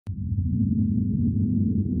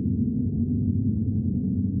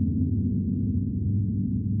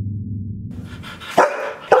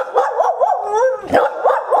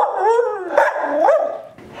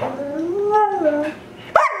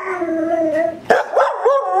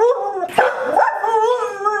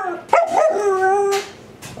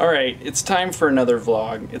Alright, it's time for another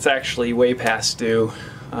vlog. It's actually way past due.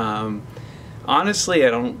 Honestly, I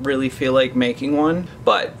don't really feel like making one,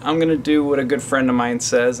 but I'm gonna do what a good friend of mine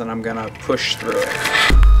says and I'm gonna push through it.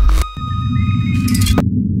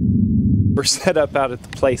 We're set up out at the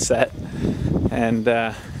play set and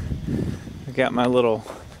I got my little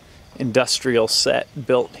industrial set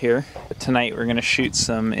built here. But tonight we're gonna shoot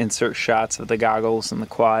some insert shots of the goggles and the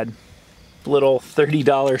quad. Little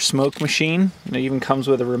 $30 smoke machine. It even comes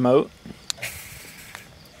with a remote.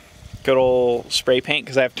 Good old spray paint,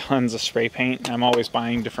 because I have tons of spray paint. I'm always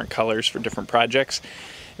buying different colors for different projects.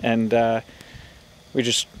 And we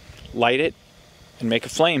just light it and make a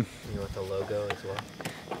flame. You want the logo as well?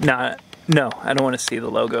 No, I don't want to see the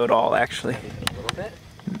logo at all, actually. Not even a little bit?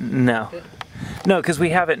 No. No, because we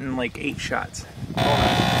have it in like 8 shots. Let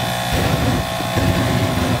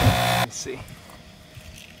me see.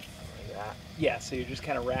 Yeah, so you're just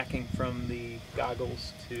kind of racking from the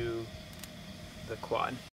goggles to the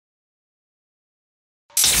quad.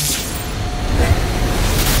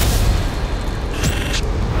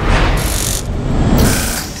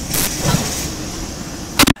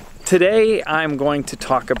 Today I'm going to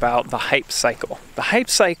talk about the hype cycle. The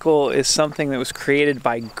hype cycle is something that was created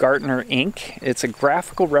by Gartner Inc. It's a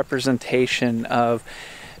graphical representation of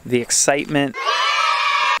the excitement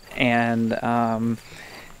and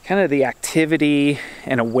kind of the activity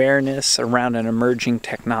and awareness around an emerging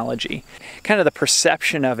technology. Kind of the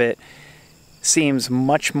perception of it seems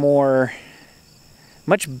much bigger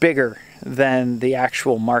than the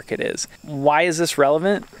actual market is. Why is this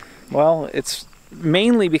relevant? Well, it's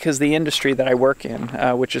mainly because the industry that I work in,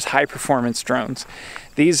 which is high performance drones.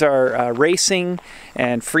 These are racing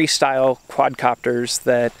and freestyle quadcopters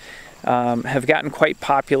that have gotten quite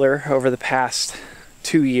popular over the past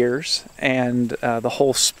 2 years, and the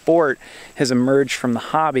whole sport has emerged from the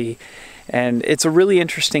hobby, and it's a really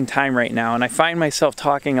interesting time right now. And I find myself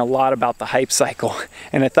talking a lot about the hype cycle,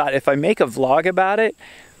 and I thought if I make a vlog about it,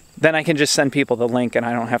 then I can just send people the link and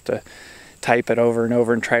I don't have to type it over and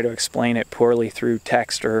over and try to explain it poorly through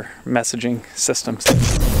text or messaging systems.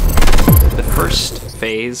 The first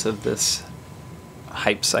phase of this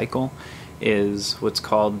hype cycle is what's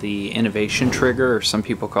called the innovation trigger, or some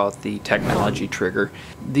people call it the technology trigger.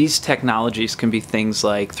 These technologies can be things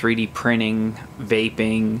like 3D printing,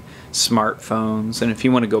 vaping, smartphones, and if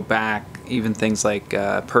you want to go back, even things like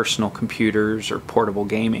personal computers or portable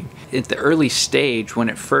gaming. At the early stage, when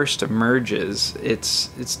it first emerges, it's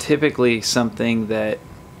typically something that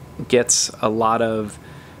gets a lot of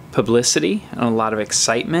publicity and a lot of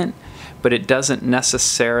excitement, but it doesn't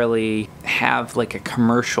necessarily have like a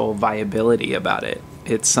commercial viability about it.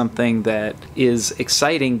 It's something that is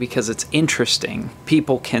exciting because it's interesting.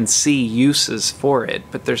 People can see uses for it,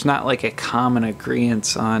 but there's not like a common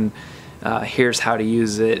agreement on here's how to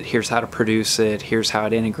use it, here's how to produce it, here's how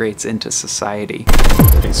it integrates into society.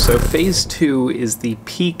 Okay, so phase 2 is the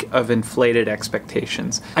peak of inflated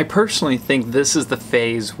expectations. I personally think this is the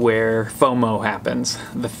phase where FOMO happens,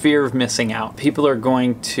 the fear of missing out. People are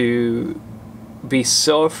going to be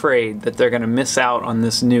so afraid that they're going to miss out on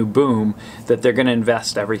this new boom that they're going to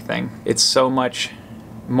invest everything. It's so much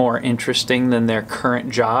more interesting than their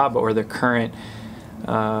current job or their current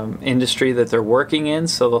industry that they're working in,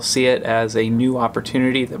 so they'll see it as a new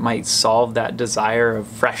opportunity that might solve that desire of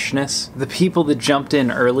freshness. The people that jumped in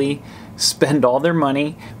early spend all their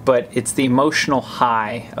money, but it's the emotional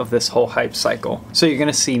high of this whole hype cycle. So you're going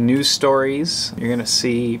to see news stories, you're going to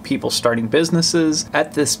see people starting businesses.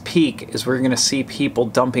 At this peak is where you're going to see people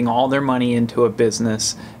dumping all their money into a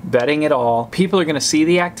business, betting it all. People are going to see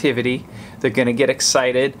the activity, they're going to get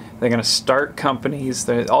excited, they're going to start companies,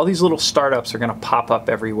 all these little startups are going to pop up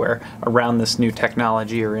everywhere around this new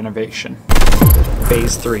technology or innovation.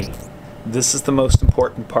 Phase 3. This is the most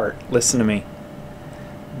important part. Listen to me.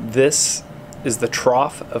 This is the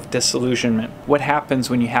trough of disillusionment. What happens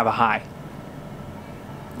when you have a high?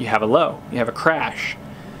 You have a low, you have a crash.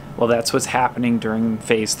 Well, that's what's happening during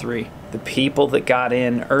phase 3. The people that got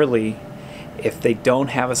in early, if they don't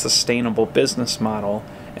have a sustainable business model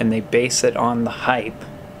and they base it on the hype,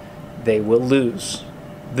 they will lose.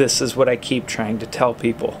 This is what I keep trying to tell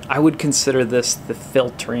people. I would consider this the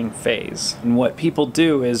filtering phase. And what people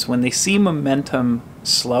do is when they see momentum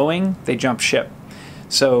slowing, they jump ship.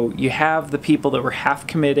 So you have the people that were half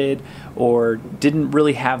committed or didn't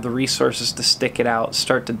really have the resources to stick it out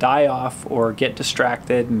start to die off or get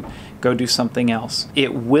distracted and go do something else.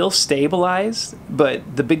 It will stabilize,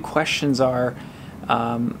 but the big questions are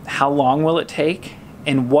how long will it take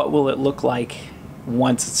and what will it look like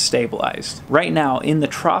once it's stabilized? Right now, in the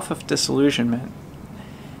trough of disillusionment,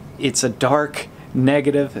 it's a dark,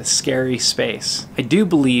 negative, scary space. I do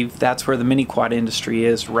believe that's where the mini quad industry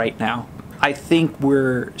is right now. I think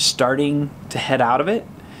we're starting to head out of it.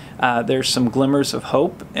 There's some glimmers of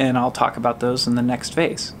hope, and I'll talk about those in the next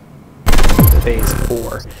phase. Phase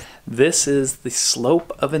 4. This is the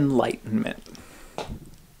slope of enlightenment.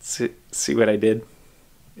 See what I did?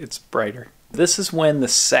 It's brighter. This is when the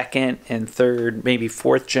second and third, maybe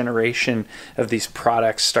fourth generation of these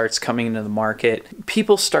products starts coming into the market.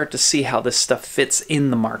 People start to see how this stuff fits in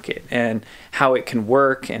the market and how it can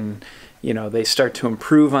work, and they start to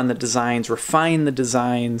improve on the designs, refine the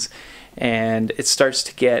designs, and it starts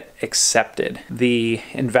to get accepted. The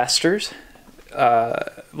investors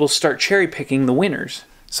will start cherry picking the winners.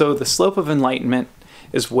 So the slope of enlightenment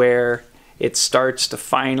is where it starts to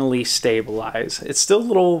finally stabilize. It's still a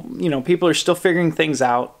little, people are still figuring things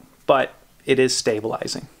out, but it is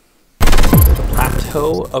stabilizing. The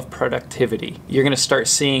plateau of productivity. You're going to start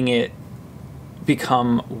seeing it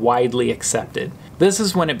become widely accepted. This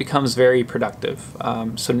is when it becomes very productive.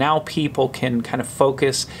 So now people can kind of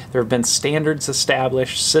focus. There have been standards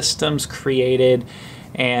established, systems created,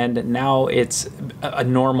 and now it's a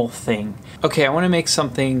normal thing. Okay, I want to make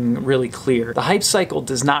something really clear. The hype cycle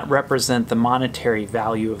does not represent the monetary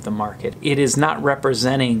value of the market. It is not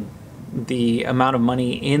representing the amount of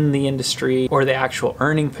money in the industry or the actual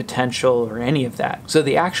earning potential or any of that. So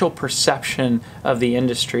the actual perception of the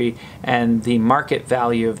industry and the market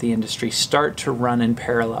value of the industry start to run in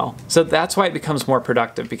parallel. So that's why it becomes more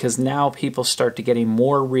productive, because now people start to get a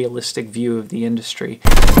more realistic view of the industry.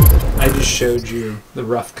 I just showed you the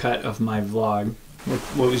rough cut of my vlog.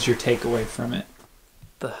 What was your takeaway from it?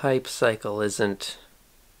 The hype cycle isn't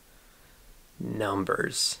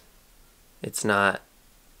numbers. It's not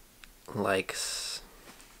like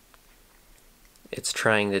it's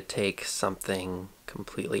trying to take something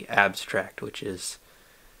completely abstract, which is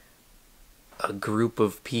a group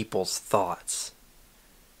of people's thoughts,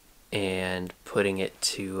 and putting it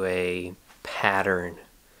to a pattern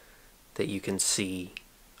that you can see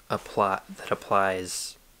that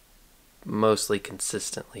applies mostly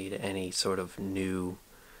consistently to any sort of new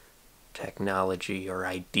technology or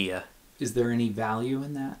idea. Is there any value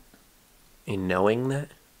in that? In knowing that?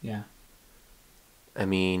 Yeah. I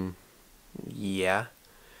mean, yeah.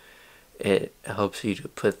 It helps you to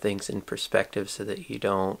put things in perspective so that you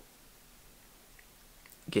don't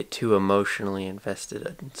get too emotionally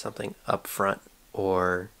invested in something up front,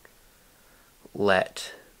 or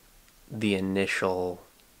let the initial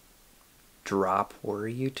drop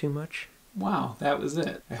worry you too much. Wow, that was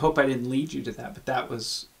it. I hope I didn't lead you to that, but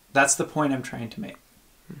that's the point I'm trying to make.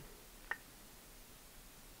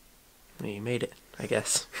 You made it, I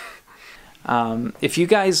guess. If you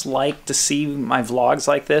guys like to see my vlogs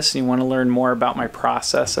like this and you want to learn more about my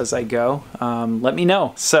process as I go, let me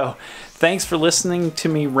know. So thanks for listening to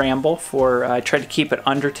me ramble. I tried to keep it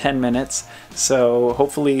under 10 minutes. So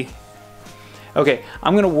hopefully... Okay,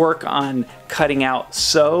 I'm going to work on cutting out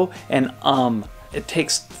so and It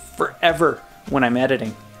takes forever when I'm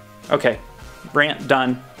editing. Okay, rant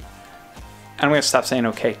done. And I'm going to stop saying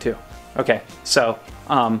okay too. Okay, so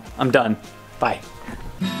I'm done. Bye.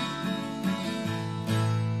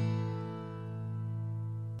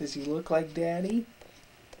 Does he look like Daddy?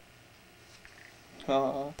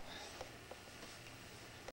 Aww.